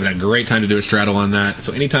on that. Would have been a great time to do a straddle on that.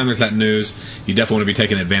 So anytime there's that news, you definitely want to be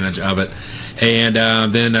taking advantage of it. And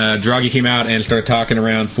then Draghi came out and started talking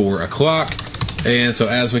around 4 o'clock. And so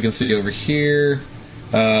as we can see over here,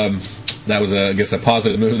 that was, I guess, a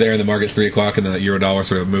positive move there in the market's 3 o'clock, and the euro-dollar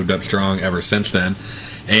sort of moved up strong ever since then.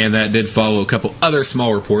 And that did follow a couple other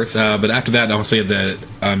small reports. But after that, also had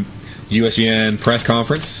the U.S. yen press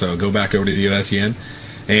conference, so go back over to the U.S. yen.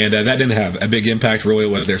 And that didn't have a big impact, really.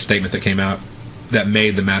 It was their statement that came out that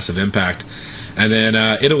made the massive impact. And then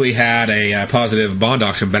Italy had a positive bond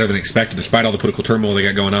auction, better than expected. Despite all the political turmoil they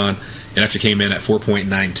got going on, it actually came in at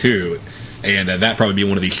 4.92. And that probably be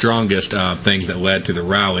one of the strongest things that led to the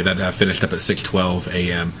rally. That finished up at 6:12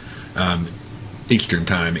 a.m. Eastern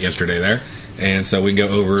time yesterday there. And so we can go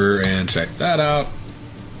over and check that out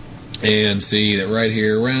and see that right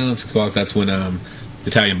here around 6 o'clock, that's when the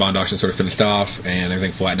Italian bond auction sort of finished off and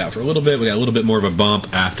everything flattened out for a little bit. We got a little bit more of a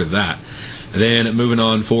bump after that. And then moving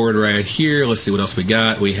on forward right here, let's see what else we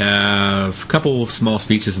got. We have a couple small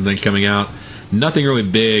speeches and things coming out. Nothing really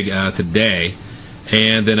big today.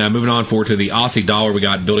 And then moving on forward to the Aussie dollar, we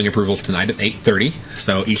got building approvals tonight at 8:30,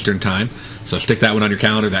 so Eastern time. So stick that one on your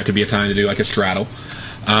calendar. That could be a time to do like a straddle.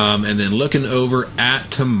 And then looking over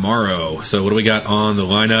at tomorrow. So what do we got on the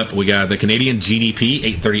lineup? We got the Canadian GDP,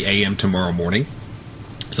 8:30 a.m. tomorrow morning.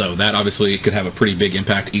 So that obviously could have a pretty big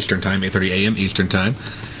impact Eastern time, 8:30 a.m. Eastern time.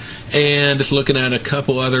 And just looking at a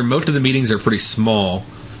couple other, most of the meetings are pretty small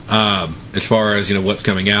as far as what's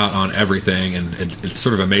coming out on everything, and it's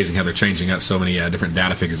sort of amazing how they're changing up so many different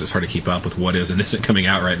data figures. It's hard to keep up with what is and isn't coming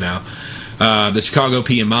out right now. The Chicago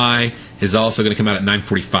PMI is also going to come out at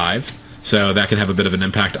 9:45, so that can have a bit of an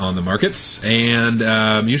impact on the markets, and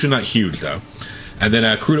usually not huge though. And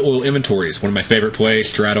then crude oil inventories, one of my favorite plays,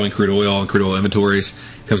 straddling crude oil and crude oil inventories,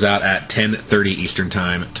 comes out at 10:30 Eastern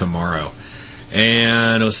time tomorrow.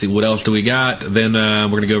 And let's see, what else do we got? Then we're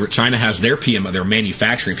going to go over, China has their PMI, their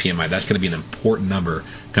manufacturing PMI. That's going to be an important number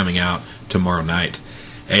coming out tomorrow night.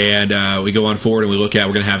 And we go on forward and we look at,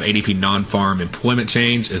 we're going to have ADP non-farm employment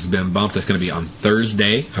change has been bumped. That's going to be on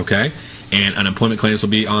Thursday, okay? And unemployment claims will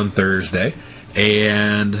be on Thursday.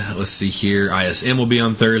 And let's see here, ISM will be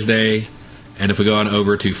on Thursday. And if we go on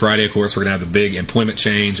over to Friday, of course, we're going to have the big employment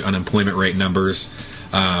change, unemployment rate numbers,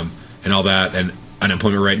 and all that, and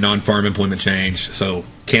unemployment rate, non-farm employment change. So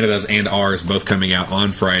Canada's and ours both coming out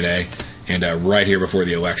on Friday and right here before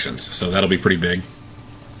the elections. So that'll be pretty big.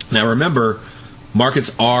 Now remember,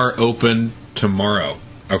 markets are open tomorrow,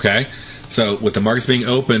 okay? So with the markets being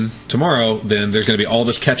open tomorrow, then there's going to be all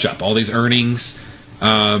this catch-up, all these earnings,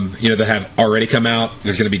 that have already come out.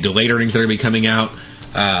 There's going to be delayed earnings that are going to be coming out.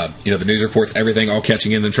 The news reports, everything, all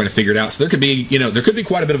catching in, them trying to figure it out. So there could be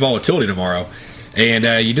quite a bit of volatility tomorrow. And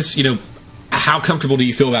how comfortable do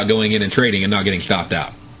you feel about going in and trading and not getting stopped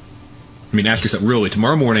out? I mean, ask yourself, really,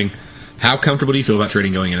 tomorrow morning, how comfortable do you feel about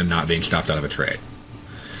trading, going in and not being stopped out of a trade?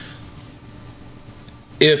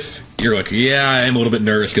 If you're like, yeah, I am a little bit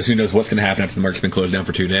nervous because who knows what's going to happen after the market's been closed down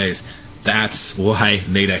for 2 days, that's why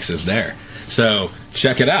Nadex is there. So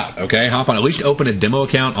check it out, okay? Hop on, at least open a demo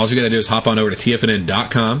account. All you got to do is hop on over to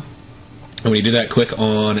TFNN.com. And when you do that, click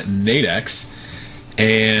on Nadex,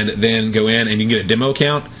 and then go in and you can get a demo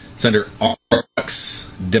account. It's under RX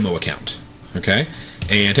Demo Account, okay?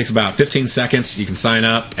 And it takes about 15 seconds. You can sign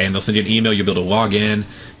up, and they'll send you an email. You'll be able to log in.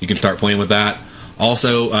 You can start playing with that.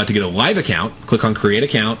 Also, to get a live account, click on Create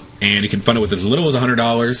Account, and you can fund it with as little as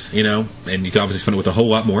 $100, and you can obviously fund it with a whole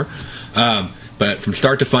lot more. But from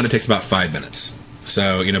start to fund, it takes about 5 minutes.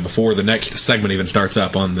 So, before the next segment even starts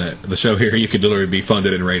up on the show here, you could literally be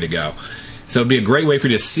funded and ready to go. So it'd be a great way for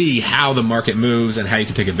you to see how the market moves and how you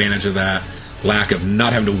can take advantage of that lack of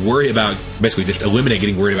not having to worry about, basically just eliminate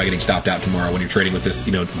getting worried about getting stopped out tomorrow when you're trading with this,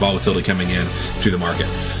 volatility coming in to the market.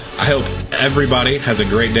 I hope everybody has a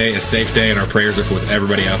great day, a safe day, and our prayers are with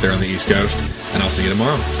everybody out there on the East Coast. And I'll see you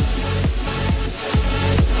tomorrow.